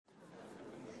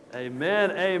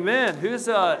Amen, amen.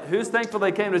 Who's thankful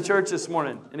they came to church this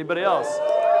morning? Anybody else?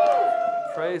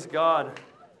 Praise God.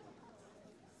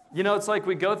 You know, it's like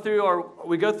we go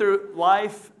through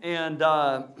life and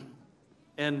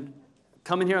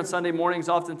coming here on Sunday mornings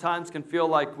oftentimes can feel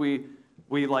like we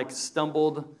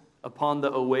stumbled upon the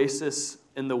oasis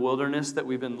in the wilderness that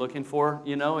we've been looking for,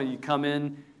 you know, and you come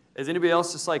in. Is anybody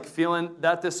else just like feeling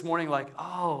that this morning, like,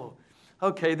 oh,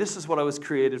 okay, this is what I was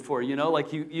created for, you know?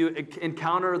 Like you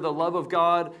encounter the love of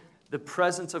God, the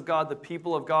presence of God, the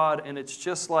people of God, and it's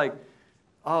just like,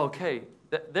 oh, okay,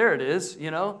 there it is, you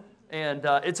know? And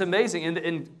it's amazing.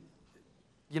 And,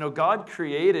 you know, God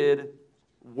created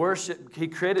worship. He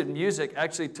created music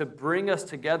actually to bring us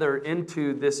together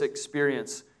into this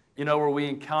experience, you know, where we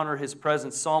encounter His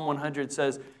presence. Psalm 100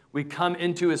 says, we come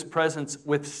into His presence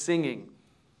with singing.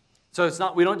 So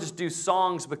we don't just do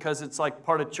songs because it's like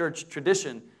part of church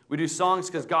tradition. We do songs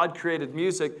because God created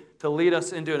music to lead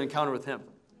us into an encounter with Him.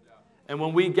 And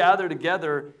when we gather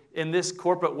together in this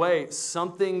corporate way,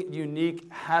 something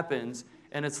unique happens,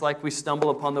 and it's like we stumble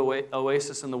upon the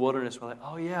oasis in the wilderness. We're like,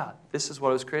 oh yeah, this is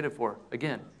what I was created for,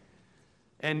 again.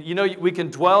 And you know, we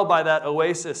can dwell by that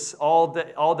oasis all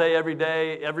day, every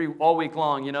day, all week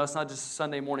long. You know, it's not just a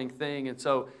Sunday morning thing. And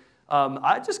so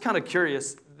I'm just kind of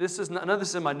curious. None of this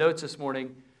is in my notes this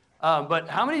morning, but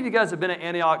how many of you guys have been at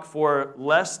Antioch for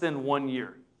less than 1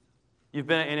 year? You've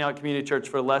been at Antioch Community Church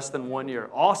for less than 1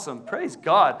 year. Awesome. Praise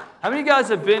God. How many of you guys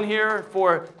have been here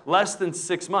for less than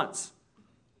 6 months?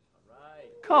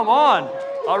 Come on.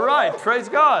 All right. Praise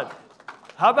God.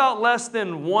 How about less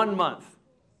than 1 month?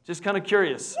 Just kind of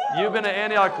curious. You've been at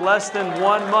Antioch less than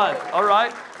 1 month. All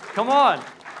right. Come on.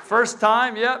 First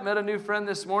time. Yep. Met a new friend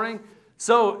this morning.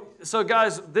 So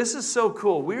guys, this is so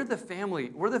cool. We're the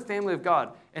family. We're the family of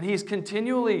God. And He's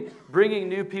continually bringing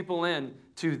new people in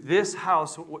to this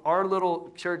house, our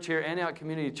little church here, Antioch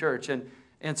Community Church.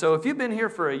 And so if you've been here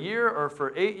for a year or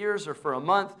for 8 years or for a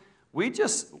month,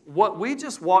 what we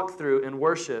just walked through in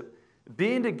worship,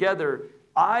 being together,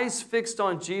 eyes fixed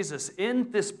on Jesus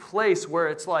in this place where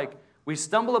it's like we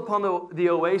stumble upon the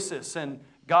oasis and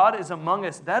God is among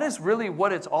us. That is really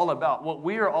what it's all about, what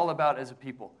we are all about as a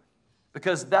people.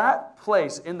 Because that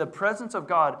place in the presence of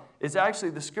God is actually,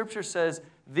 the Scripture says,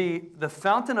 the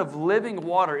fountain of living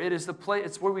water. It is the place,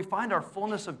 it's where we find our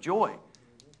fullness of joy.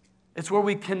 It's where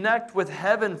we connect with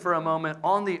heaven for a moment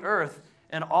on the earth,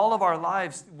 and all of our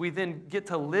lives, we then get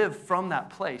to live from that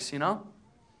place, you know?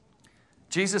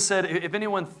 Jesus said, if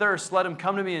anyone thirsts, let him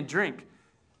come to me and drink,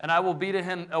 and I will be to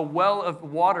him a well of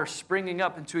water springing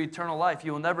up into eternal life.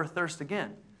 You will never thirst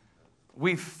again.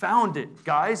 We found it,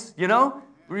 guys, you know?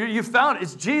 You found it.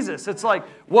 It's Jesus. It's like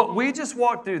what we just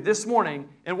walked through this morning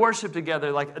and worship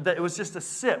together. Like it was just a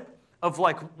sip of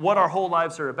like what our whole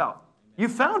lives are about. You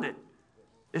found it.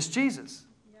 It's Jesus.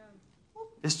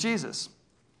 It's Jesus.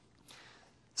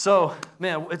 So,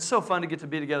 man, it's so fun to get to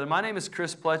be together. My name is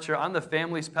Chris Pletcher. I'm the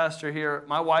family's pastor here.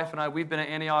 My wife and I, we've been at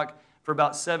Antioch for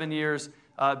about 7 years.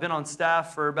 Been on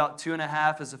staff for about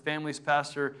 2.5 as a family's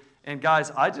pastor. And guys,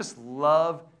 I just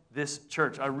love this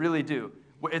church. I really do.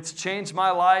 It's changed my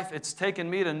life. It's taken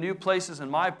me to new places in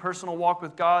my personal walk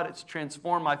with God. It's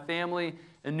transformed my family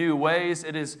in new ways.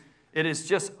 It is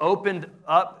just opened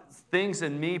up things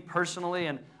in me personally,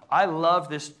 and I love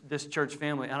this church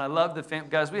family, and I love the family.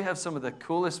 Guys, we have some of the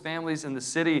coolest families in the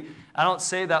city. I don't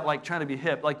say that like trying to be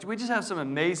hip. Like we just have some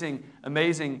amazing,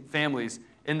 amazing families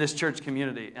in this church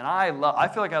community, and I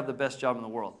feel like I have the best job in the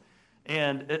world.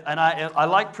 And I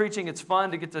like preaching. It's fun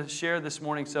to get to share this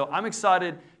morning, so I'm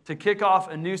excited to kick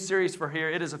off a new series for here.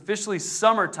 It is officially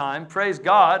summertime. Praise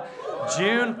God.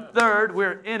 June 3rd,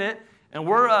 we're in it. And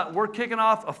we're kicking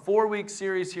off a 4-week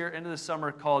series here into the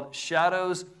summer called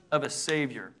Shadows of a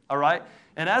Savior. All right?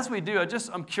 And as we do,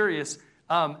 I'm curious,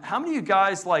 how many of you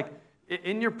guys, like,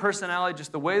 in your personality,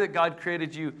 just the way that God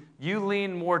created you, you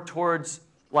lean more towards,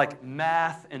 like,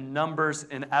 math and numbers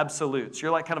and absolutes?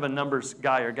 You're like kind of a numbers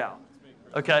guy or gal.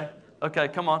 Okay? Okay,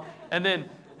 come on. And then,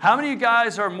 how many of you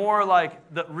guys are more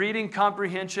like the reading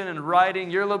comprehension and writing?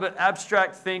 You're a little bit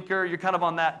abstract thinker. You're kind of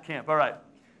on that camp. All right,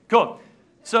 cool.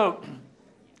 So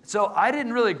I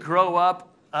didn't really grow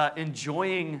up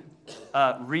enjoying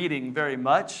reading very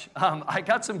much. I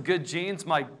got some good genes.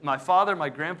 My father, my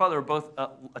grandfather were both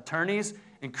attorneys,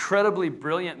 incredibly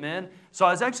brilliant men. So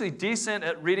I was actually decent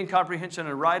at reading comprehension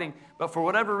and writing, but for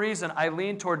whatever reason, I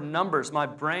leaned toward numbers. My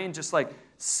brain just like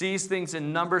sees things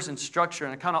in numbers and structure,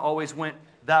 and I kind of always went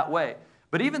that way.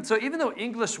 But even though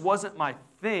English wasn't my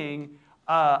thing,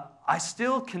 I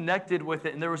still connected with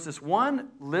it. And there was this one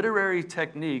literary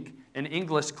technique in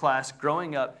English class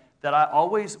growing up that I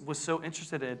always was so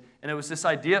interested in, and it was this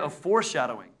idea of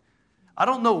foreshadowing. I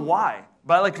don't know why,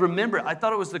 but I like remember it. I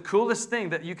thought it was the coolest thing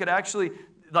that you could actually,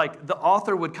 like the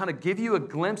author would kind of give you a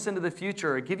glimpse into the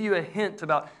future or give you a hint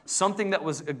about something that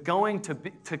was going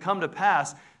to come to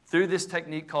pass through this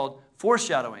technique called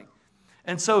foreshadowing.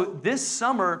 And so this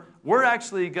summer, we're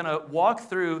actually going to walk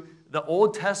through the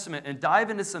Old Testament and dive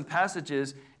into some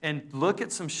passages and look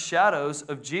at some shadows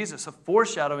of Jesus, a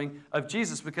foreshadowing of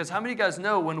Jesus. Because how many of you guys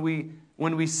know when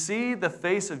we see the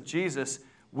face of Jesus,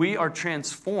 we are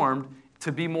transformed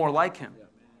to be more like him?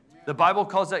 The Bible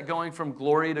calls that going from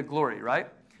glory to glory, right?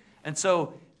 And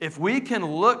so if we can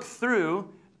look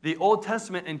through the Old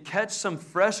Testament and catch some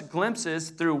fresh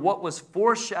glimpses through what was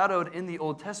foreshadowed in the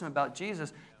Old Testament about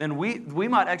Jesus, then we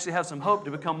might actually have some hope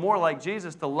to become more like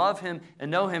Jesus, to love him and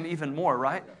know him even more,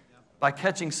 right? By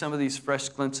catching some of these fresh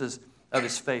glimpses of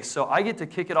his face. So I get to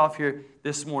kick it off here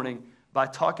this morning by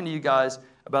talking to you guys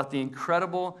about the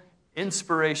incredible,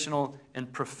 inspirational,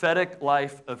 and prophetic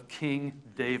life of King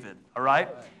David, all right?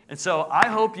 And so I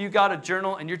hope you got a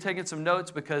journal and you're taking some notes,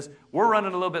 because we're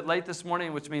running a little bit late this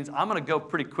morning, which means I'm going to go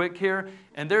pretty quick here.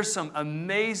 And there's some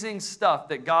amazing stuff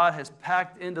that God has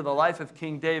packed into the life of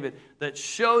King David that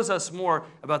shows us more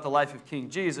about the life of King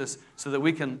Jesus so that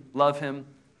we can love him,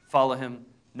 follow him,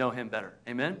 know him better.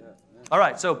 Amen? All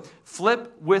right, so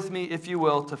flip with me, if you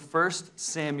will, to 1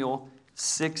 Samuel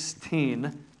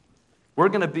 16. We're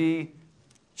going to be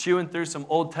chewing through some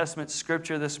Old Testament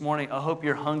scripture this morning. I hope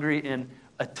you're hungry and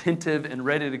attentive and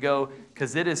ready to go,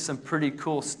 because it is some pretty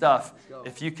cool stuff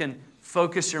if you can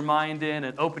focus your mind in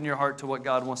and open your heart to what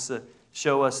God wants to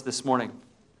show us this morning.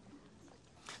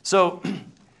 So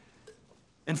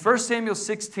in 1 Samuel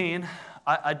 16,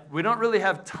 we don't really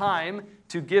have time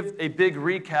to give a big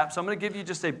recap, so I'm going to give you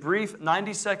just a brief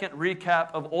 90-second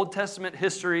recap of Old Testament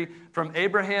history from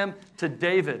Abraham to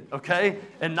David, okay,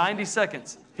 in 90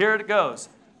 seconds. Here it goes.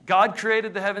 God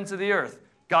created the heavens and the earth.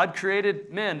 God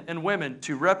created men and women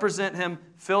to represent him,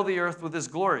 fill the earth with his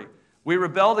glory. We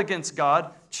rebelled against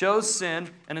God, chose sin,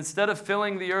 and instead of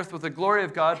filling the earth with the glory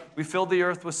of God, we filled the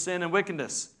earth with sin and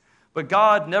wickedness. But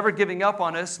God, never giving up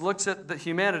on us, looks at the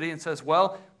humanity and says,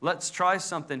 well, let's try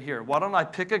something here. Why don't I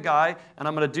pick a guy and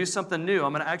I'm going to do something new.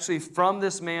 I'm going to actually, from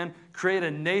this man, create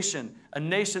a nation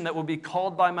that will be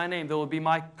called by my name, that will be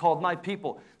called my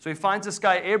people. So he finds this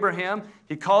guy, Abraham.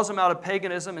 He calls him out of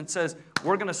paganism and says,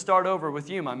 we're going to start over with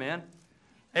you, my man.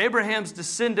 Abraham's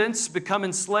descendants become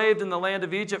enslaved in the land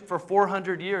of Egypt for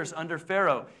 400 years under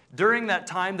Pharaoh. During that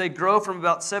time, they grow from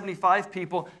about 75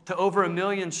 people to over 1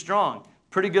 million strong.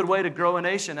 Pretty good way to grow a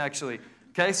nation, actually.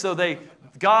 Okay, so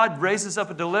God raises up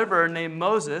a deliverer named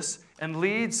Moses and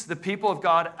leads the people of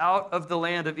God out of the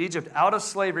land of Egypt, out of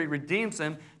slavery, redeems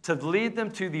them to lead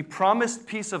them to the promised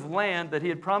piece of land that he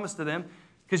had promised to them,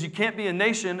 because you can't be a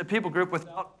nation, a people group,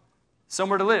 without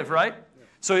somewhere to live, right?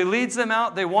 So he leads them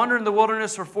out. They wander in the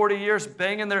wilderness for 40 years,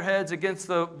 banging their heads against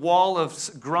the wall of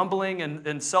grumbling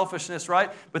and selfishness, right?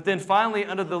 But then finally,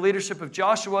 under the leadership of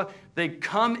Joshua, they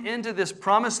come into this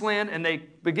promised land and they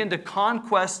begin to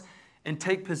conquest and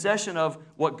take possession of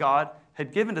what God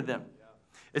had given to them.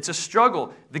 It's a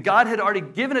struggle. The God had already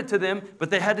given it to them,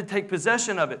 but they had to take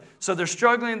possession of it. So they're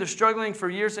struggling for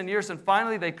years and years, and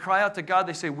finally they cry out to God.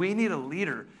 They say, we need a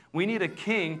leader. We need a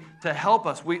king to help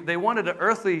us. They wanted an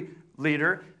earthly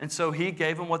leader, and so he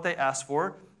gave them what they asked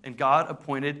for, and God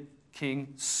appointed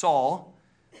King Saul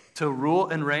to rule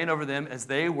and reign over them as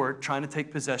they were trying to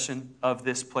take possession of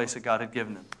this place that God had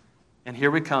given them. And here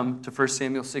we come to 1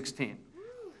 Samuel 16.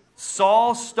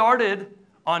 Saul started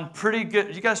on pretty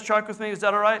good. You guys track with me? Is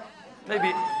that all right?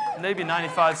 Maybe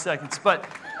 95 seconds. But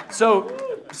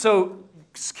so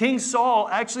King Saul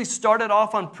actually started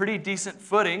off on pretty decent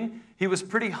footing. He was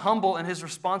pretty humble in his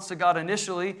response to God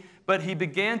initially, but he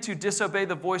began to disobey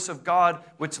the voice of God,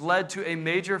 which led to a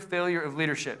major failure of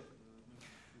leadership.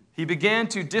 He began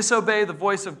to disobey the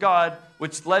voice of God,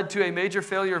 which led to a major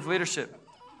failure of leadership.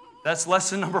 That's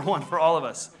lesson number one for all of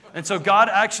us. And so God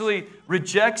actually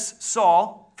rejects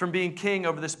Saul from being king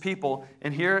over this people.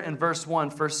 And here in verse 1,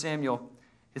 1 Samuel,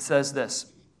 it says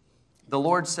this. The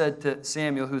Lord said to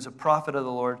Samuel, who's a prophet of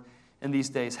the Lord in these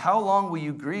days, how long will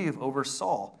you grieve over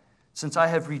Saul, since I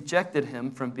have rejected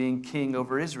him from being king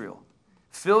over Israel?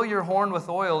 Fill your horn with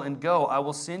oil and go. I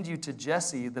will send you to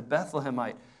Jesse the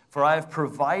Bethlehemite, for I have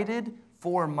provided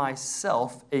for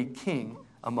myself a king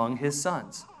among his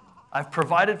sons. I've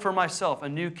provided for myself a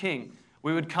new king.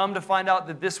 We would come to find out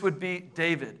that this would be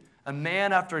David, a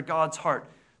man after God's heart.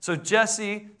 So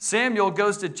Samuel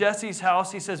goes to Jesse's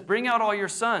house. He says, bring out all your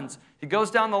sons. He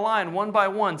goes down the line one by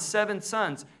one, 7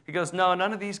 sons. He goes, no,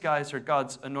 none of these guys are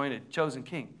God's anointed, chosen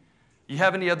king. You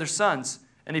have any other sons?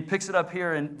 And he picks it up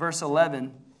here in verse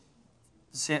 11,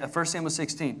 1 Samuel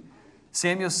 16.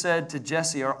 Samuel said to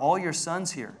Jesse, "Are all your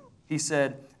sons here?" He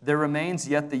said, "There remains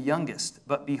yet the youngest,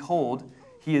 but behold,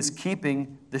 he is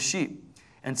keeping the sheep."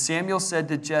 And Samuel said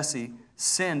to Jesse,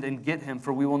 "Send and get him,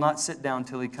 for we will not sit down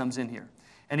till he comes in here."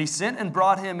 And he sent and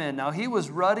brought him in. Now he was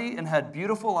ruddy and had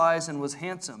beautiful eyes and was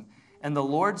handsome. And the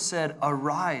Lord said,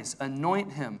 "Arise,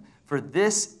 anoint him, for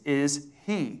this is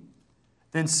he."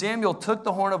 Then Samuel took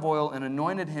the horn of oil and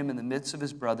anointed him in the midst of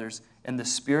his brothers, and the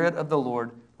Spirit of the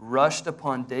Lord rushed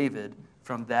upon David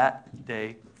from that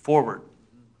day forward.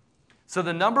 So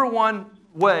the number one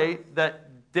way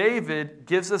that David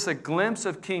gives us a glimpse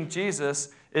of King Jesus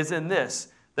is in this,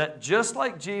 that just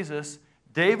like Jesus,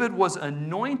 David was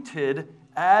anointed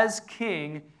as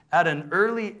king at an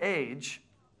early age,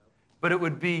 but it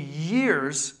would be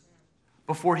years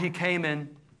before he came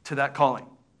in to that calling.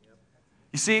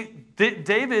 You see,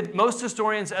 David, most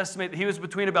historians estimate that he was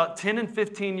between about 10 and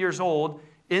 15 years old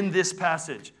in this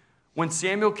passage. When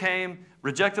Samuel came,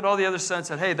 rejected all the other sons,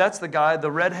 said, "Hey, that's the guy,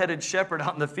 the red-headed shepherd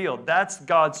out in the field. That's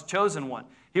God's chosen one."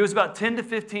 He was about 10 to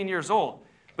 15 years old.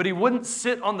 But he wouldn't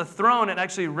sit on the throne and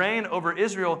actually reign over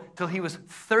Israel till he was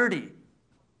 30.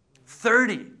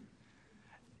 30.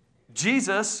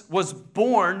 Jesus was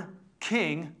born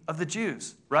king of the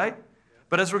Jews, right?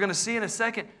 But as we're going to see in a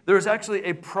second, there was actually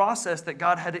a process that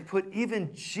God had to put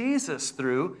even Jesus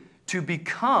through to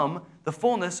become the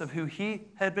fullness of who he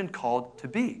had been called to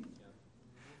be.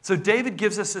 So David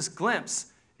gives us this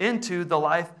glimpse into the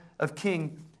life of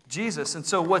King Jesus. And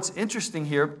so what's interesting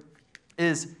here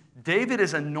is David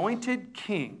is anointed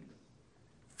king,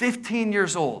 15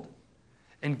 years old.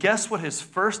 And guess what his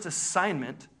first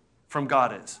assignment from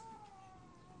God is?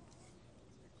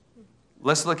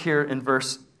 Let's look here in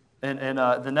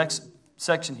the next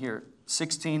section here,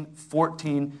 16,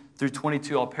 14 through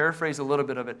 22. I'll paraphrase a little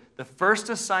bit of it. The first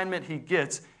assignment he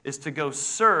gets is to go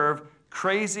serve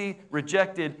crazy,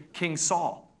 rejected King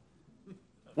Saul.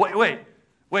 Wait.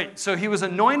 So he was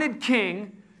anointed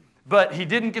king, but he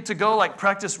didn't get to go like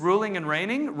practice ruling and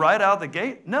reigning right out of the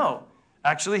gate? No.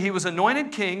 Actually, he was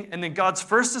anointed king, and then God's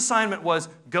first assignment was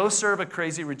go serve a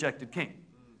crazy, rejected king.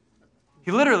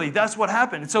 That's what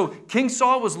happened. And so King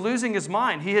Saul was losing his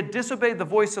mind. He had disobeyed the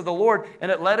voice of the Lord,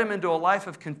 and it led him into a life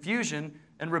of confusion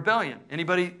and rebellion.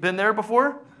 Anybody been there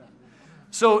before?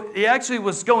 So he actually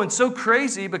was going so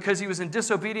crazy because he was in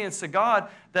disobedience to God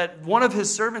that one of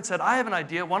his servants said, "I have an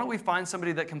idea. Why don't we find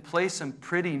somebody that can play some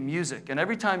pretty music? And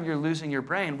every time you're losing your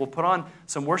brain, we'll put on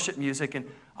some worship music and,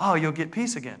 you'll get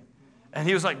peace again." And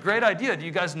he was like, "Great idea. Do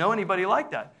you guys know anybody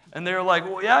like that?" And they were like,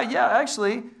 "Well, yeah,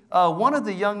 actually." One of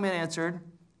the young men answered,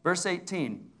 verse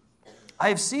 18, "I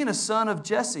have seen a son of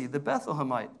Jesse, the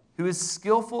Bethlehemite, who is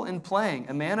skillful in playing,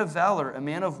 a man of valor, a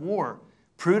man of war,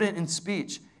 prudent in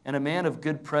speech, and a man of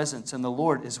good presence, and the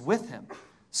Lord is with him."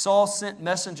 Saul sent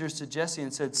messengers to Jesse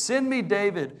and said, "Send me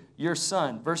David, your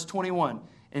son." Verse 21,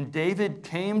 "And David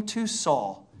came to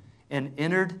Saul and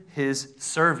entered his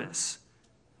service."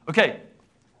 Okay,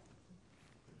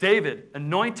 David,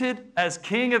 anointed as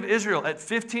king of Israel at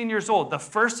 15 years old, the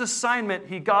first assignment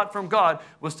he got from God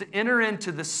was to enter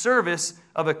into the service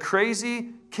of a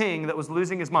crazy king that was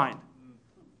losing his mind.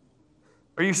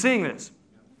 Are you seeing this?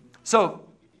 So,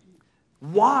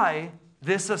 why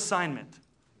this assignment?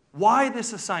 Why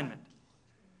this assignment?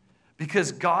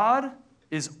 Because God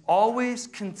is always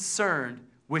concerned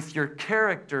with your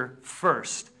character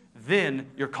first, then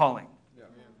your calling.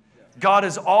 God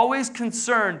is always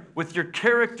concerned with your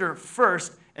character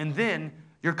first and then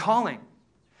your calling.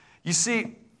 You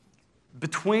see,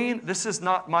 this is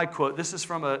not my quote, this is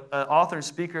from an author and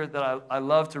speaker that I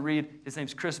love to read. His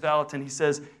name's Chris Valentin. He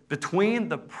says, "Between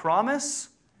the promise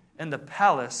and the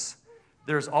palace,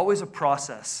 there's always a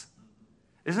process."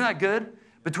 Isn't that good?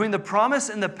 Between the promise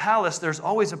and the palace, there's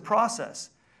always a process.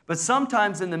 But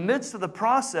sometimes in the midst of the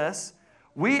process,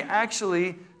 we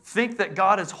actually think that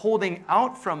God is holding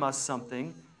out from us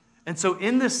something. And so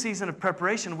in this season of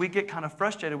preparation, we get kind of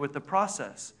frustrated with the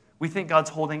process. We think God's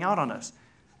holding out on us.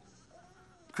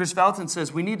 Chris Valentin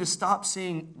says we need to stop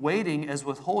seeing waiting as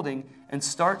withholding and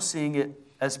start seeing it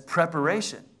as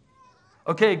preparation.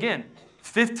 Okay, again,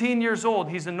 15 years old,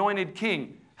 he's anointed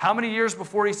king. How many years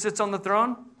before he sits on the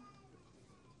throne?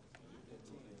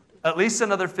 At least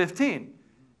another 15.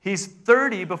 He's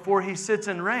 30 before he sits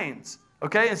and reigns.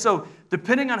 Okay, and so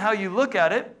depending on how you look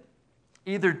at it,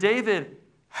 either David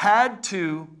had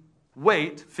to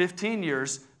wait 15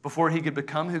 years before he could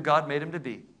become who God made him to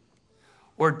be,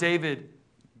 or David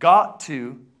got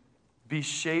to be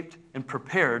shaped and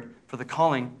prepared for the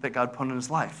calling that God put in his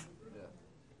life.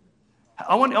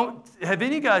 Have any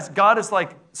of you guys, God has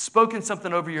like spoken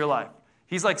something over your life.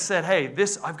 He's like said, "Hey,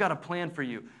 I've got a plan for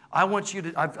you. I want you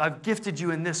to, I've gifted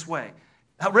you in this way.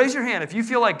 Now, raise your hand if you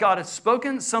feel like God has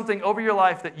spoken something over your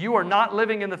life that you are not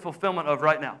living in the fulfillment of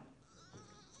right now.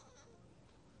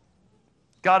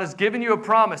 God has given you a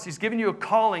promise. He's given you a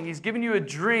calling. He's given you a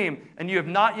dream, and you have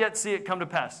not yet seen it come to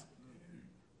pass.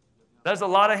 There's a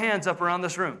lot of hands up around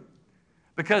this room.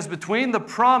 Because between the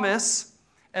promise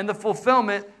and the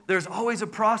fulfillment, there's always a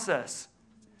process.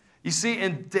 You see,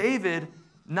 in David,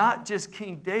 not just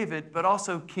King David, but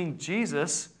also King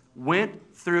Jesus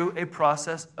went through a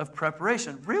process of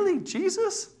preparation. Really,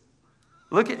 Jesus?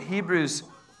 Look at Hebrews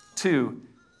 2,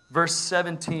 verse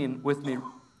 17 with me.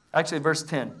 Actually, verse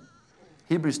 10.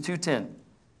 Hebrews 2:10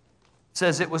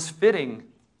 says, "It was fitting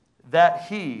that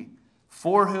he,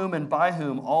 for whom and by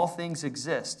whom all things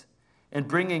exist, and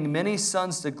bringing many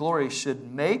sons to glory,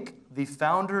 should make the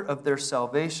founder of their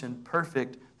salvation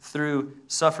perfect through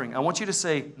suffering." I want you to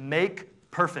say,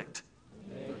 make perfect.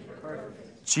 Make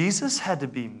perfect. Jesus had to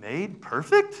be made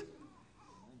perfect?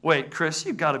 Wait, Chris,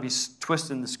 you've got to be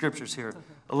twisting the scriptures here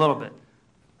a little bit.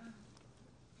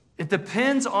 It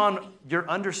depends on your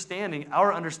understanding,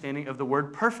 our understanding of the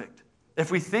word perfect. If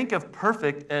we think of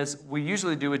perfect as we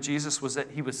usually do with Jesus, was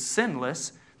that he was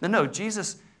sinless, then no,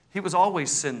 Jesus, he was always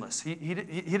sinless. He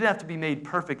didn't have to be made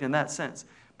perfect in that sense.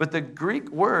 But the Greek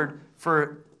word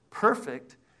for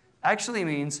perfect actually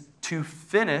means to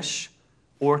finish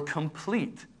or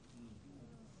complete.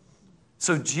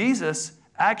 So Jesus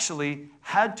actually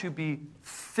had to be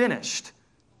finished.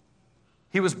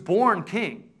 He was born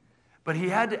king. But he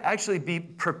had to actually be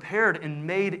prepared and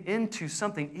made into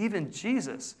something, even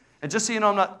Jesus. And just so you know,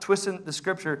 I'm not twisting the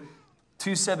scripture,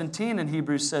 2:17 in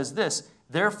Hebrews says this,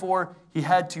 "Therefore he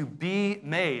had to be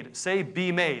made." Say,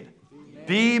 be made.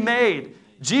 Be made.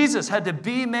 Jesus had to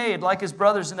be made like his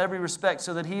brothers in every respect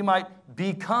so that he might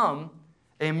become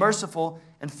a merciful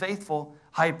and faithful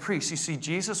high priest. You see,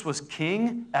 Jesus was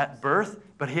king at birth,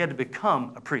 but he had to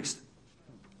become a priest.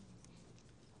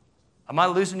 Am I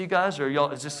losing you guys, or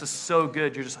y'all, is this just so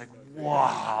good? You're just like,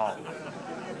 wow.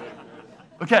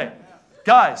 Okay,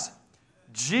 guys,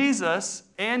 Jesus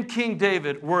and King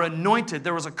David were anointed.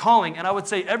 There was a calling, and I would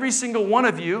say every single one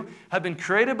of you have been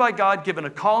created by God, given a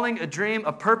calling, a dream,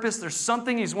 a purpose. There's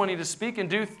something he's wanting to speak and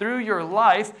do through your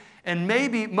life, and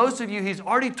maybe most of you, he's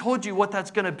already told you what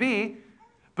that's going to be,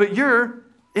 but you're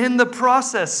in the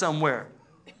process somewhere.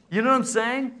 You know what I'm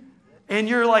saying? And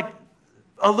you're like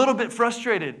a little bit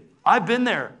frustrated. I've been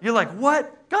there. You're like,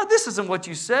 what? God, this isn't what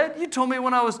you said. You told me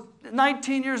when I was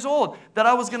 19 years old that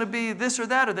I was going to be this or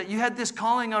that, or that you had this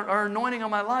calling or anointing on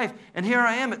my life. And here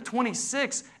I am at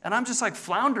 26, and I'm just like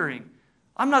floundering.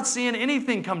 I'm not seeing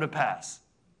anything come to pass.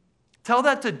 Tell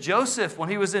that to Joseph when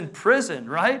he was in prison,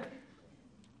 right?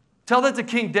 Tell that to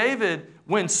King David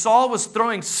when Saul was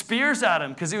throwing spears at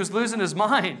him because he was losing his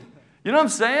mind. You know what I'm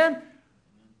saying?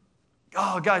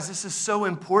 Oh, guys, this is so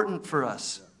important for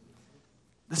us.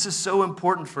 This is so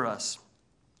important for us.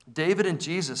 David and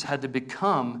Jesus had to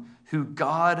become who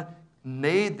God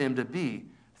made them to be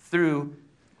through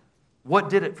what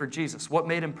did it for Jesus? What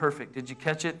made him perfect? Did you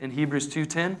catch it in Hebrews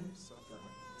 2:10?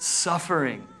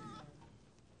 Suffering.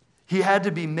 He had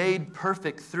to be made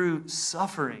perfect through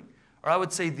suffering. Or I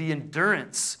would say the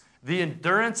endurance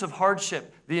of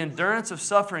hardship, the endurance of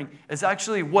suffering is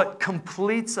actually what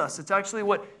completes us. It's actually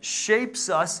what shapes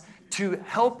us to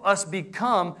help us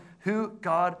become who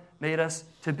God made us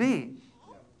to be.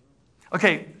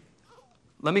 Okay,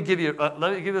 let me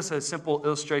give us a simple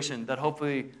illustration that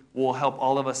hopefully will help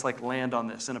all of us like land on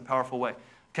this in a powerful way.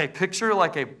 Okay, picture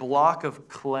like a block of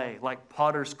clay, like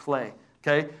potter's clay.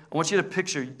 Okay, I want you to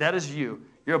picture that is you.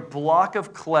 You're a block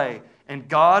of clay, and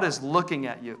God is looking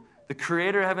at you. The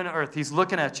creator of heaven and earth, he's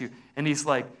looking at you, and he's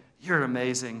like, you're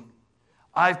amazing.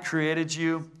 I've created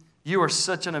you. You are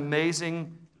such an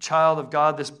amazing child of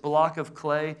God, this block of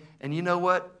clay. And you know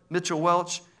what, Mitchell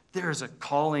Welch? There is a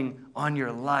calling on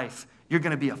your life. You're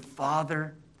going to be a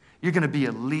father. You're going to be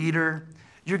a leader.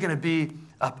 You're going to be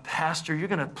a pastor. You're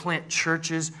going to plant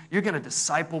churches. You're going to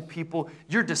disciple people.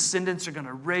 Your descendants are going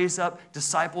to raise up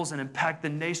disciples and impact the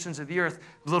nations of the earth.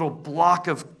 Little block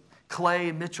of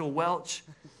clay, Mitchell Welch.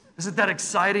 Isn't that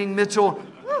exciting, Mitchell?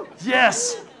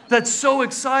 Yes, that's so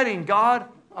exciting, God.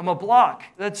 I'm a block.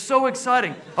 That's so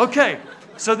exciting. Okay,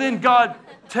 so then God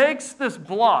takes this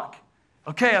block.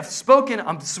 Okay, I've spoken.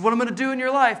 This is what I'm going to do in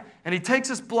your life. And he takes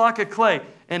this block of clay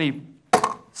and he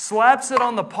slaps it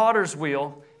on the potter's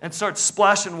wheel and starts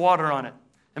splashing water on it.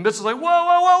 And Mitchell's like, whoa,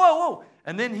 whoa, whoa, whoa, whoa.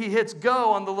 And then he hits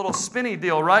go on the little spinny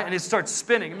deal, right? And it starts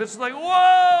spinning. And Mitchell's like, whoa,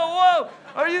 whoa.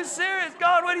 Are you serious?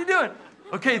 God, what are you doing?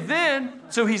 Okay, then,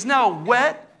 so he's now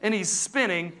wet and he's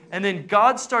spinning. And then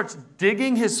God starts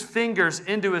digging his fingers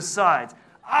into his sides.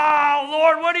 Oh,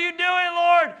 Lord, what are you doing,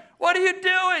 Lord? What are you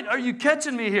doing? Are you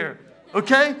catching me here?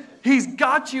 Okay? He's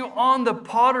got you on the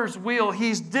potter's wheel.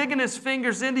 He's digging his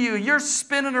fingers into you. You're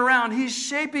spinning around. He's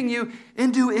shaping you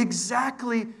into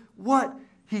exactly what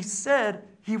he said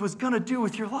he was going to do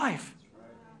with your life.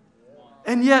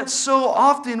 And yet so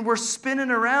often we're spinning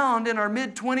around in our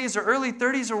mid-20s or early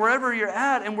 30s or wherever you're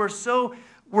at, and we're so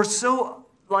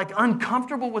like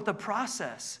uncomfortable with the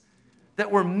process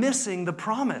that we're missing the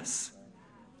promise.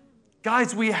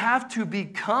 Guys, we have to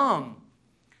become.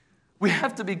 We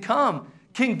have to become.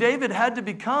 King David had to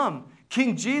become.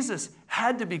 King Jesus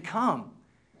had to become.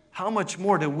 How much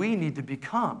more do we need to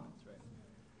become?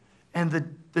 And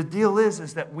the deal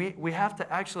is that we have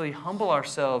to actually humble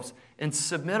ourselves and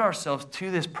submit ourselves to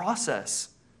this process.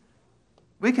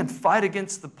 We can fight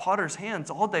against the potter's hands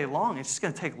all day long. It's just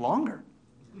going to take longer.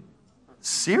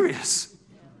 Serious.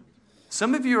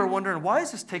 Some of you are wondering, why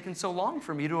is this taking so long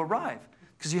for me to arrive?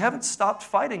 Because you haven't stopped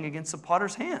fighting against the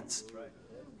potter's hands.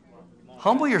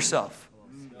 Humble yourself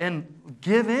and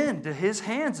give in to his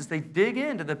hands as they dig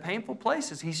into the painful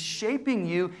places. He's shaping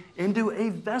you into a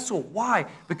vessel. Why?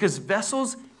 Because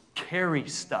vessels carry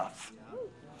stuff.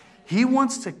 He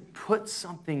wants to put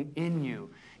something in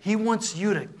you. He wants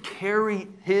you to carry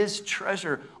his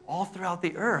treasure all throughout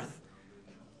the earth.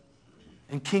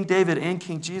 And King David and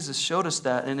King Jesus showed us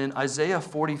that. And in Isaiah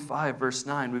 45, verse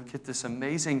 9, we get this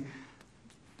amazing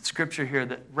scripture here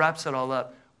that wraps it all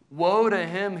up. Woe to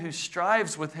him who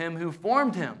strives with him who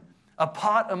formed him, a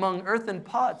pot among earthen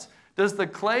pots. Does the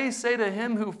clay say to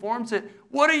him who forms it,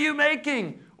 what are you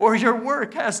making? Or your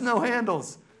work has no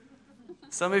handles.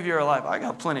 Some of you are like, I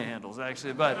got plenty of handles,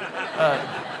 actually. But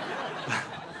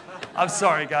I'm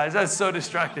sorry, guys. That's so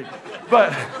distracting.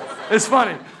 But it's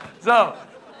funny.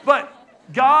 But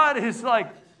God is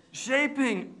like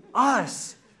shaping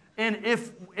us. And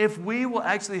if we will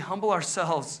actually humble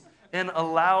ourselves and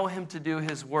allow him to do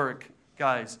his work,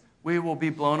 guys, we will be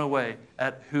blown away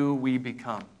at who we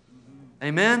become.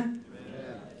 Amen?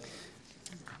 Amen.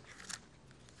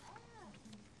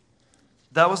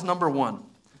 That was number one.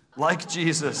 Like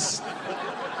Jesus,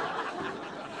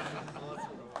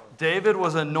 David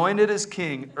was anointed as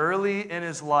king early in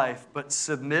his life, but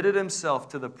submitted himself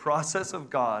to the process of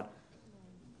God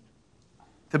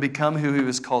to become who he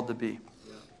was called to be.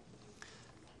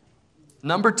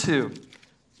 Number two,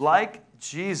 like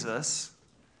Jesus,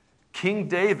 King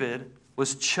David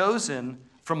was chosen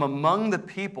from among the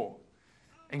people,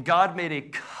 and God made a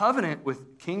covenant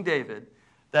with King David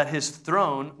that his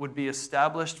throne would be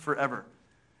established forever.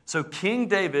 So King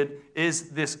David is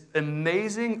this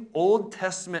amazing Old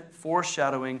Testament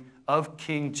foreshadowing of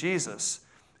King Jesus.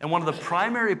 And one of the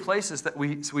primary places that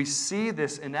we see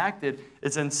this enacted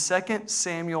is in 2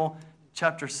 Samuel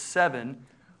chapter 7,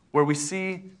 where we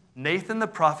see Nathan the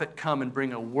prophet come and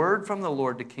bring a word from the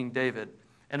Lord to King David.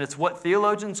 And it's what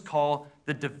theologians call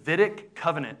the Davidic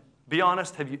covenant. Be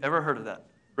honest, have you ever heard of that?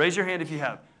 Raise your hand if you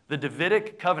have. The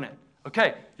Davidic covenant.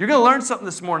 Okay, you're going to learn something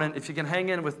this morning if you can hang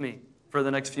in with me for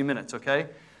the next few minutes, okay?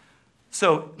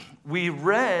 So we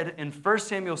read in 1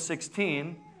 Samuel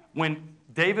 16 when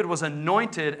David was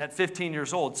anointed at 15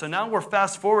 years old. So now we're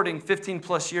fast forwarding 15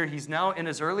 plus years. He's now in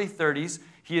his early 30s.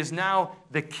 He is now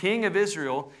the king of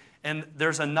Israel. And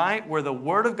there's a night where the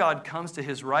word of God comes to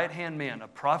his right-hand man, a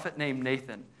prophet named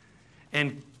Nathan,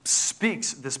 and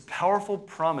speaks this powerful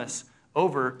promise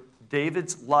over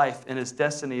David's life and his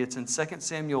destiny. It's in 2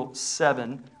 Samuel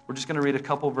 7. We're just going to read a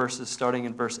couple verses starting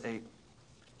in verse 8.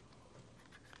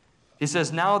 He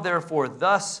says, now therefore,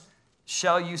 thus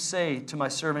shall you say to my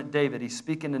servant David. He's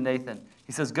speaking to Nathan.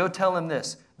 He says, go tell him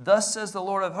this. Thus says the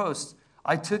Lord of hosts,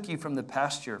 I took you from the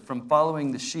pasture, from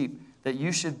following the sheep, that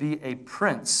you should be a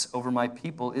prince over my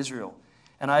people Israel.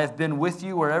 And I have been with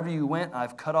you wherever you went.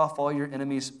 I've cut off all your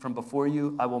enemies from before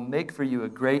you. I will make for you a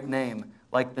great name,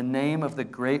 like the name of the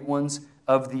great ones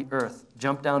of the earth.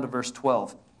 Jump down to verse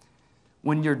 12.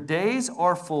 When your days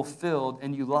are fulfilled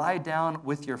and you lie down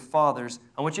with your fathers,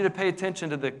 I want you to pay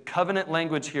attention to the covenant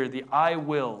language here, the I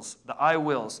wills, the I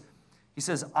wills. He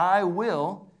says, I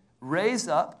will raise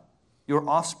up your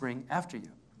offspring after you,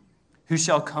 who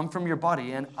shall come from your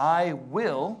body, and I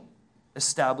will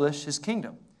establish his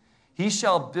kingdom. He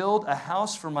shall build a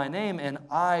house for my name, and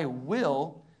I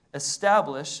will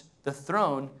establish the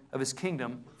throne of his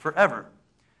kingdom forever.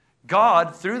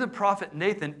 God, through the prophet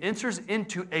Nathan, enters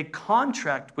into a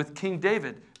contract with King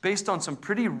David based on some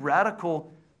pretty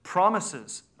radical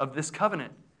promises of this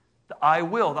covenant. The I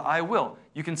will, the I will.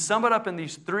 You can sum it up in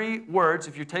these three words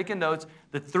if you're taking notes.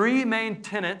 The three main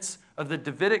tenets of the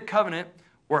Davidic covenant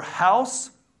were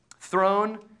house,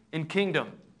 throne, and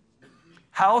kingdom.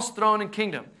 House, throne, and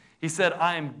kingdom. He said,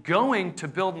 I am going to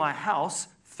build my house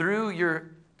through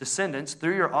your descendants,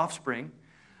 through your offspring.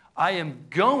 I am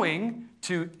going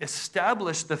to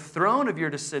establish the throne of your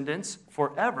descendants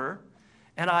forever,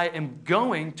 and I am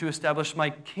going to establish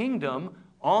my kingdom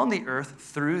on the earth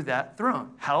through that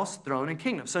throne, house, throne, and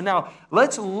kingdom. So now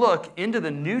let's look into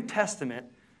the New Testament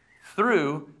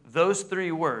through those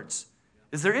three words.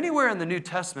 Is there anywhere in the New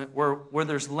Testament where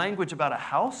there's language about a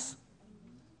house?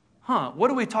 What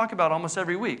do we talk about almost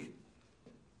every week?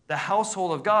 The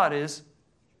household of God is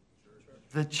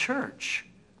the church.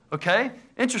 Okay?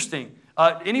 Interesting.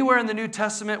 Anywhere in the New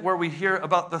Testament where we hear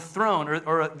about the throne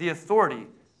or the authority,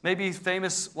 maybe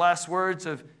famous last words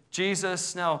of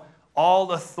Jesus, now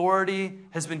all authority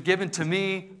has been given to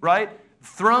me, right?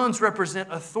 Thrones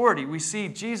represent authority. We see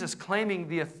Jesus claiming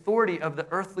the authority of the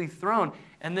earthly throne.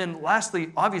 And then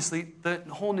lastly, obviously, the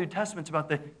whole New Testament's about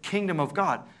the kingdom of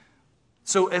God.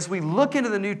 So as we look into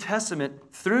the New Testament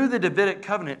through the Davidic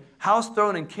covenant, house,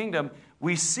 throne, and kingdom,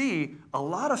 we see a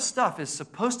lot of stuff is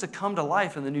supposed to come to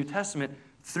life in the New Testament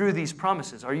through these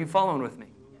promises. Are you following with me?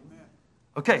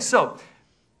 Okay, so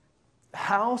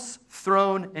house,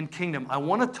 throne, and kingdom. I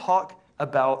want to talk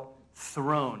about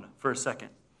throne for a second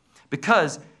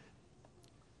because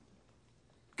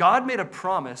God made a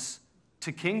promise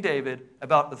to King David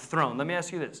about the throne. Let me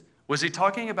ask you this. Was he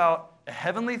talking about a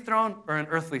heavenly throne or an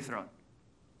earthly throne?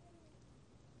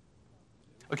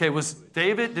 Okay,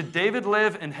 did David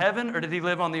live in heaven or did he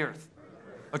live on the earth?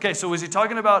 Okay, so was he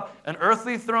talking about an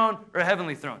earthly throne or a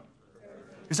heavenly throne?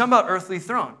 He's talking about earthly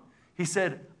throne. He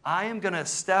said, I am going to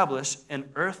establish an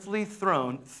earthly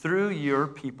throne through your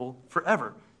people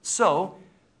forever. So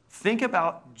think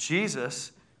about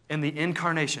Jesus and the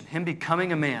incarnation, him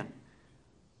becoming a man.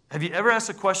 Have you ever asked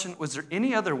the question, was there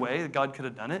any other way that God could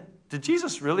have done it? Did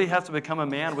Jesus really have to become a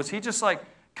man? Was he just like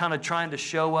kind of trying to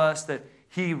show us that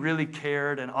he really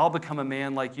cared and I'll become a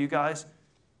man like you guys?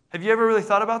 Have you ever really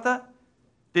thought about that?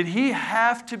 Did he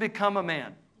have to become a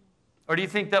man? Or do you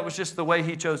think that was just the way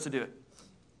he chose to do it?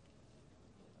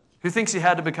 Who thinks he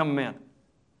had to become a man?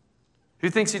 Who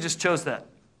thinks he just chose that?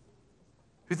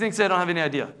 Who thinks they don't have any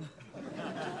idea?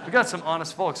 We got some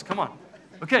honest folks. Come on.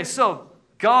 Okay, so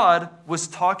God was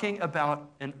talking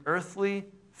about an earthly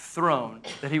throne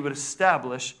that he would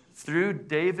establish through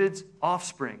David's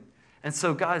offspring. And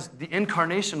so, guys, the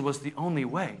incarnation was the only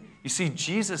way. You see,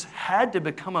 Jesus had to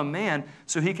become a man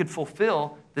so he could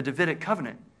fulfill the Davidic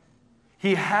covenant.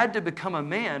 He had to become a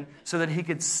man so that he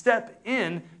could step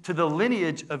in to the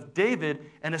lineage of David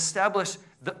and establish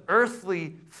the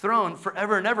earthly throne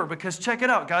forever and ever. Because check it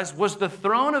out, guys. Was the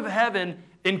throne of heaven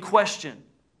in question?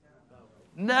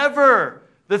 Never.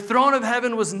 The throne of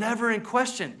heaven was never in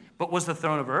question. But was the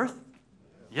throne of earth?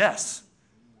 Yes.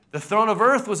 The throne of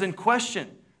earth was in question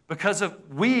because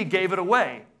we gave it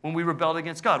away when we rebelled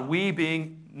against God, we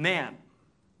being man.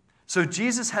 So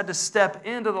Jesus had to step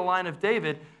into the line of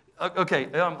David. Okay,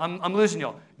 I'm losing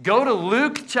y'all. Go to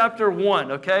Luke chapter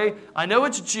 1, okay? I know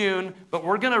it's June, but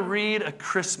we're going to read a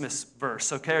Christmas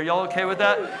verse, okay? Are y'all okay with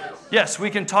that? Yes, we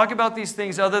can talk about these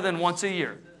things other than once a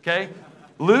year, okay?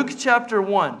 Luke chapter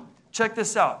 1. Check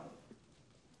this out.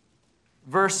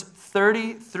 Verse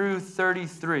 30 through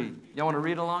 33. Y'all want to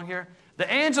read along here?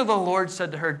 The angel of the Lord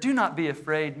said to her, do not be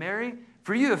afraid, Mary,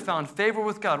 for you have found favor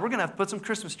with God. We're going to have to put some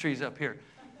Christmas trees up here.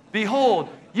 Behold,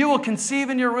 you will conceive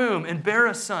in your womb and bear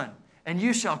a son, and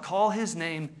you shall call his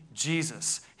name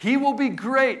Jesus. He will be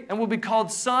great and will be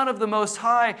called Son of the Most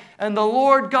High, and the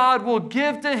Lord God will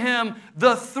give to him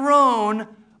the throne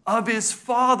of his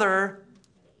father,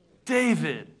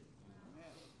 David.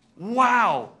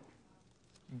 Wow.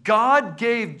 God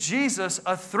gave Jesus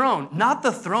a throne, not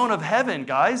the throne of heaven,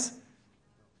 guys.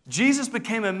 Jesus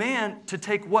became a man to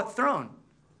take what throne?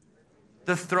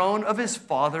 The throne of his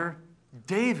father,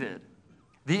 David.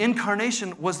 The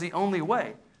incarnation was the only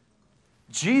way.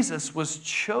 Jesus was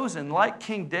chosen, like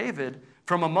King David,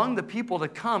 from among the people to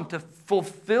come to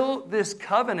fulfill this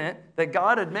covenant that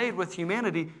God had made with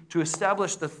humanity to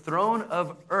establish the throne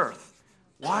of earth.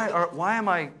 Why am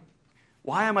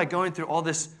I going through all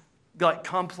this like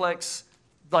complex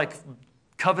like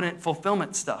covenant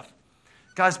fulfillment stuff?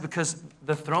 Guys, because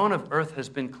the throne of earth has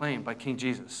been claimed by King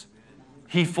Jesus.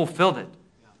 He fulfilled it.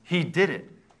 He did it.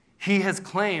 He has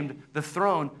claimed the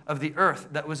throne of the earth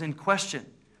that was in question.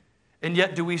 And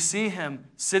yet, do we see him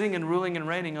sitting and ruling and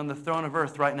reigning on the throne of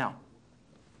earth right now?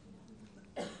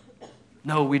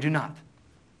 No, we do not.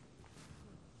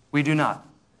 We do not.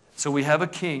 So we have a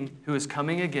king who is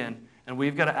coming again, and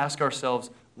we've got to ask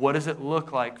ourselves, what does it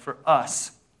look like for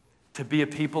us to be a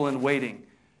people in waiting?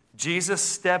 Jesus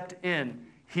stepped in.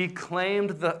 He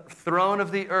claimed the throne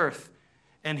of the earth,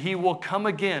 and he will come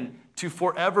again to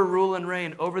forever rule and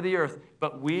reign over the earth,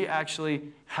 but we actually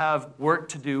have work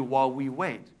to do while we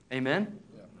wait. Amen?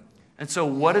 Yeah. And so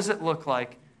what does it look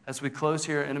like, as we close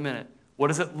here in a minute, what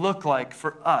does it look like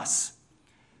for us?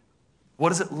 What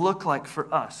does it look like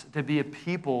for us to be a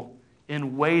people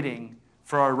in waiting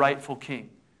for our rightful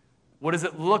king? What does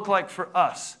it look like for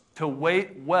us to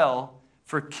wait well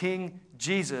for King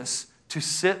Jesus to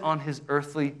sit on his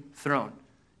earthly throne?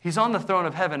 He's on the throne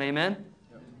of heaven, amen?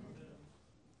 Yep.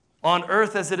 On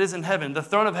earth as it is in heaven. The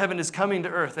throne of heaven is coming to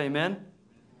earth, amen?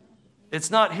 It's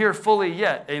not here fully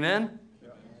yet, amen?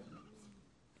 Yep.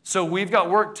 So we've got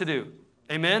work to do,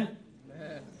 amen?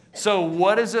 Amen? So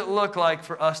what does it look like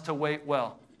for us to wait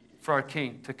well for our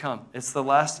king to come? It's the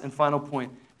last and final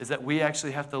point, is that we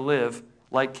actually have to live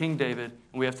like King David,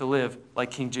 and we have to live like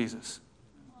King Jesus.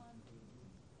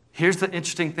 Here's the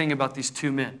interesting thing about these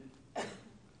two men.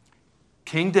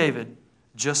 King David,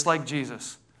 just like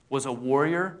Jesus, was a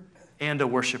warrior and a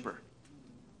worshiper.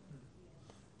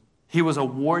 He was a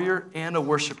warrior and a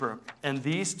worshiper. And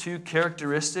these two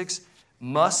characteristics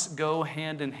must go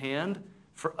hand in hand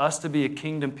for us to be a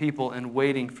kingdom people and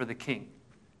waiting for the king.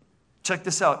 Check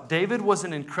this out. David was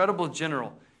an incredible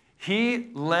general. He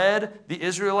led the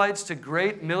Israelites to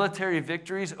great military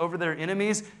victories over their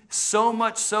enemies, so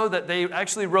much so that they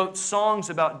actually wrote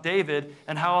songs about David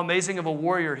and how amazing of a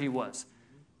warrior he was.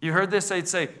 You heard this? They'd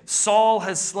say, Saul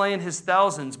has slain his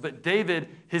thousands, but David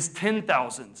his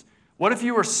 10,000s. What if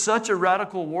you were such a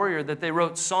radical warrior that they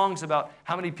wrote songs about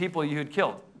how many people you had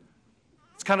killed?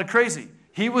 It's kind of crazy.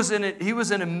 He was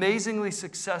an amazingly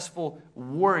successful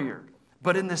warrior.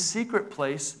 But in the secret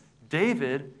place,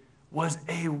 David was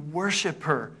a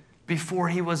worshiper before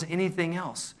he was anything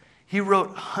else. He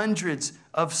wrote hundreds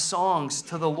of songs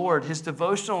to the Lord. His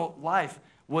devotional life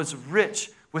was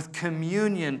rich with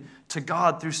communion to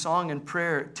God through song and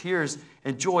prayer, tears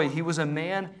and joy. He was a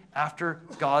man after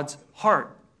God's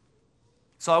heart.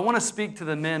 So I want to speak to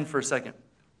the men for a second.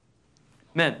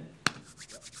 Men,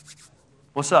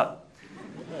 what's up?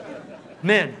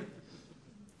 Men,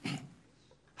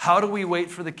 how do we wait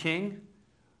for the king?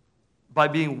 By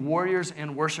being warriors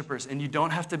and worshipers, and you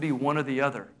don't have to be one or the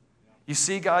other. You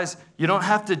see, guys, you don't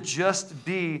have to just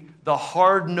be the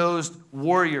hard-nosed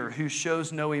warrior who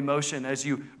shows no emotion as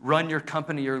you run your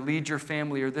company or lead your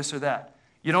family or this or that.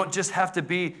 You don't just have to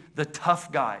be the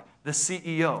tough guy, the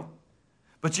CEO.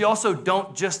 But you also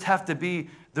don't just have to be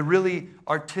the really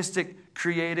artistic,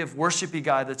 creative, worshipy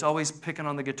guy that's always picking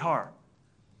on the guitar.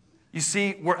 You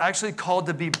see, we're actually called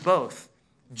to be both.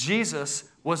 Jesus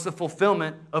was the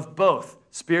fulfillment of both,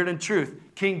 spirit and truth.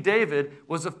 King David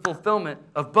was the fulfillment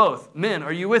of both. Men,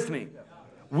 are you with me?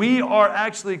 We are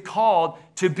actually called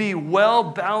to be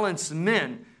well-balanced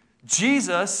men.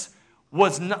 Jesus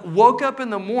woke up in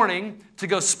the morning to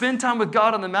go spend time with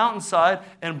God on the mountainside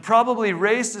and probably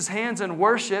raised his hands in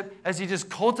worship as he just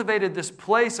cultivated this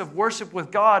place of worship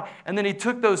with God. And then he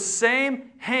took those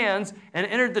same hands and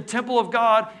entered the temple of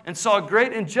God and saw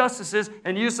great injustices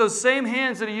and used those same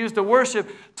hands that he used to worship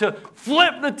to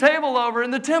flip the table over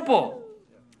in the temple.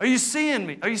 Are you seeing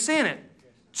me? Are you seeing it?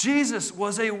 Jesus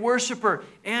was a worshiper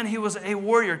and he was a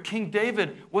warrior. King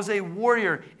David was a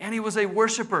warrior and he was a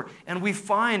worshiper. And we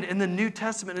find in the New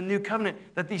Testament and New Covenant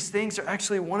that these things are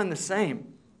actually one and the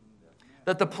same.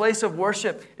 That the place of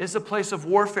worship is a place of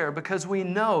warfare because we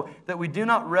know that we do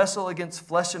not wrestle against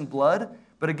flesh and blood,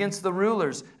 but against the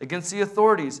rulers, against the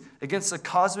authorities, against the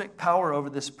cosmic power over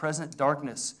this present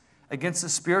darkness, against the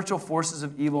spiritual forces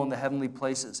of evil in the heavenly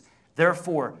places.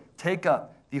 Therefore, take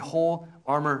up the whole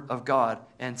armor of God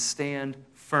and stand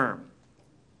firm.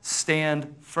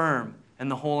 Stand firm in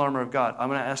the whole armor of God. I'm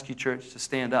going to ask you, church, to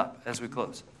stand up as we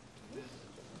close.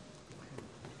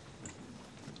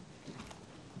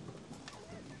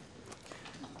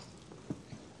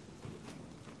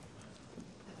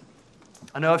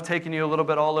 I know I've taken you a little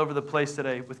bit all over the place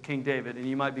today with King David, and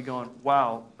you might be going,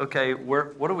 wow, okay,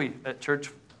 what are we at church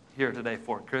here today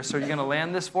for? Chris, are you going to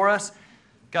land this for us?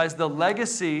 Guys, the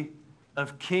legacy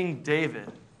of King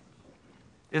David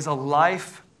is a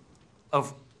life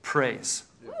of praise.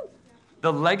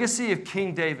 The legacy of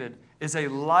King David is a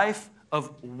life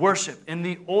of worship. In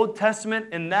the Old Testament,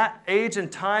 in that age and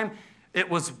time, it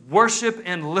was worship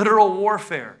and literal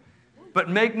warfare. But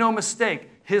make no mistake,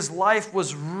 his life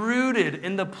was rooted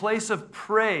in the place of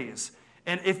praise.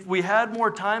 And if we had more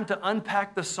time to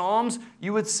unpack the Psalms,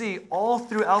 you would see all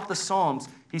throughout the Psalms,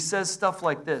 he says stuff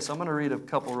like this. I'm going to read a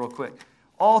couple real quick.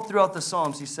 All throughout the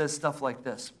Psalms, he says stuff like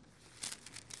this.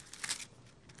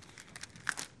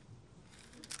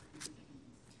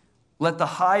 Let the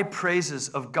high praises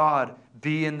of God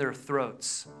be in their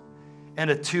throats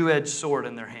and a two-edged sword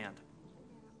in their hand.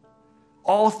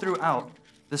 all throughout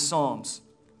the Psalms.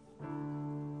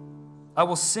 I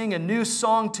will sing a new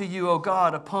song to you, O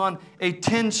God, upon a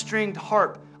 10-stringed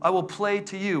harp. I will play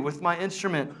to you with my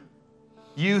instrument.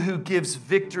 You who gives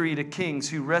victory to kings,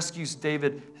 who rescues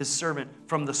David, his servant,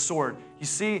 from the sword. You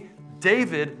see,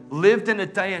 David lived in a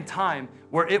day and time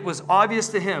where it was obvious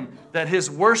to him that his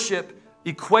worship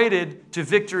equated to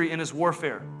victory in his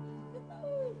warfare.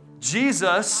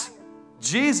 Jesus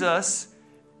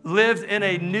lived in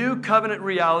a new covenant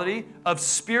reality of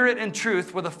spirit and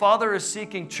truth where the Father is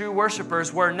seeking true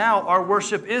worshipers, where now our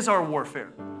worship is our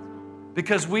warfare.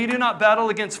 Because we do not battle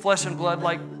against flesh and blood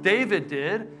like David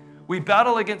did. We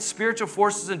battle against spiritual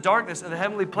forces in darkness in the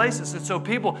heavenly places. And so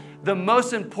people, the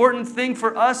most important thing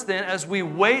for us then, as we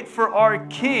wait for our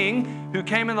King, who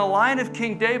came in the line of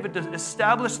King David to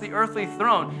establish the earthly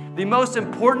throne, the most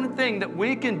important thing that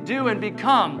we can do and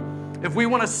become, if we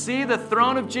want to see the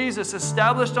throne of Jesus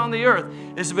established on the earth,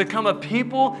 is to become a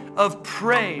people of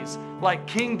praise like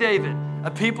King David, a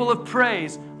people of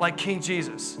praise like King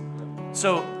Jesus.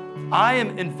 So I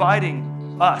am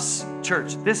inviting us,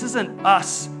 church. This is an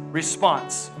us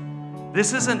response.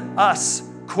 This is an us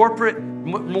corporate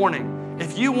morning.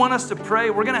 If you want us to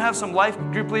pray, we're going to have some life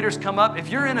group leaders come up. If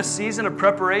you're in a season of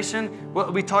preparation,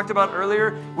 what we talked about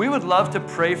earlier, we would love to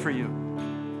pray for you.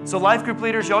 So life group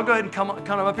leaders, y'all go ahead and come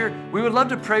up here. We would love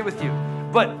to pray with you.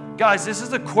 But guys, this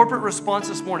is a corporate response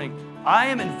this morning. I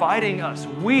am inviting us.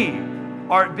 We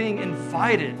are being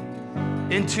invited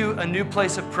into a new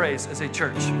place of praise as a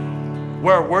church,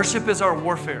 where our worship is our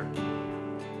warfare.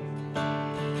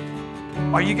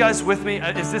 Are you guys with me?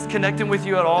 Is this connecting with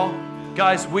you at all?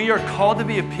 Guys, we are called to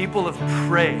be a people of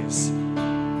praise.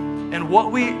 And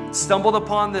what we stumbled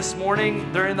upon this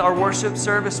morning during our worship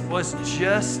service was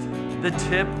just the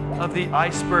tip of the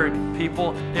iceberg,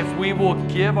 people. If we will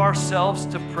give ourselves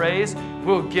to praise, we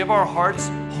will give our hearts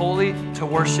wholly to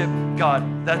worship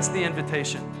God. That's the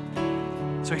invitation.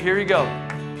 So here you go.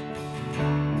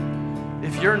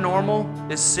 If your normal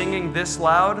is singing this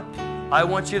loud, I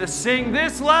want you to sing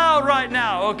this loud right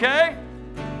now, okay?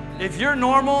 If your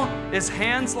normal is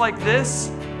hands like this,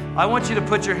 I want you to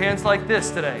put your hands like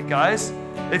this today, guys.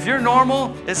 If your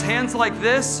normal is hands like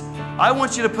this, I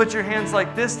want you to put your hands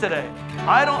like this today.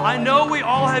 I know we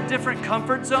all have different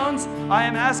comfort zones. I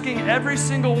am asking every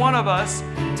single one of us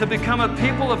to become a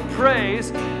people of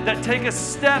praise that take a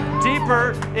step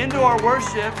deeper into our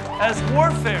worship as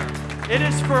warfare. It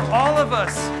is for all of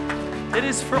us. It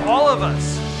is for all of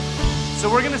us.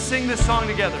 So we're going to sing this song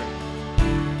together.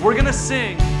 We're going to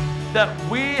sing that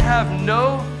we have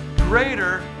no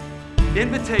greater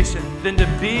invitation than to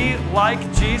be like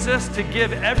Jesus, to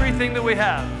give everything that we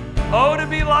have. Oh, to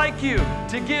be like you,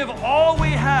 to give all we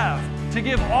have,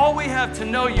 to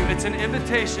know you. It's an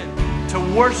invitation to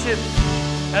worship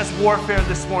as warfare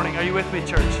this morning. Are you with me,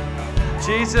 church?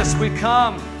 Jesus, we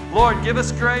come. Lord, give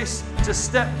us grace to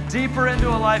step deeper into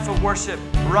a life of worship.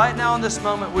 Right now in this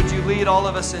moment, would you lead all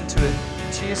of us into it?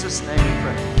 In Jesus' name we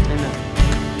pray. Amen.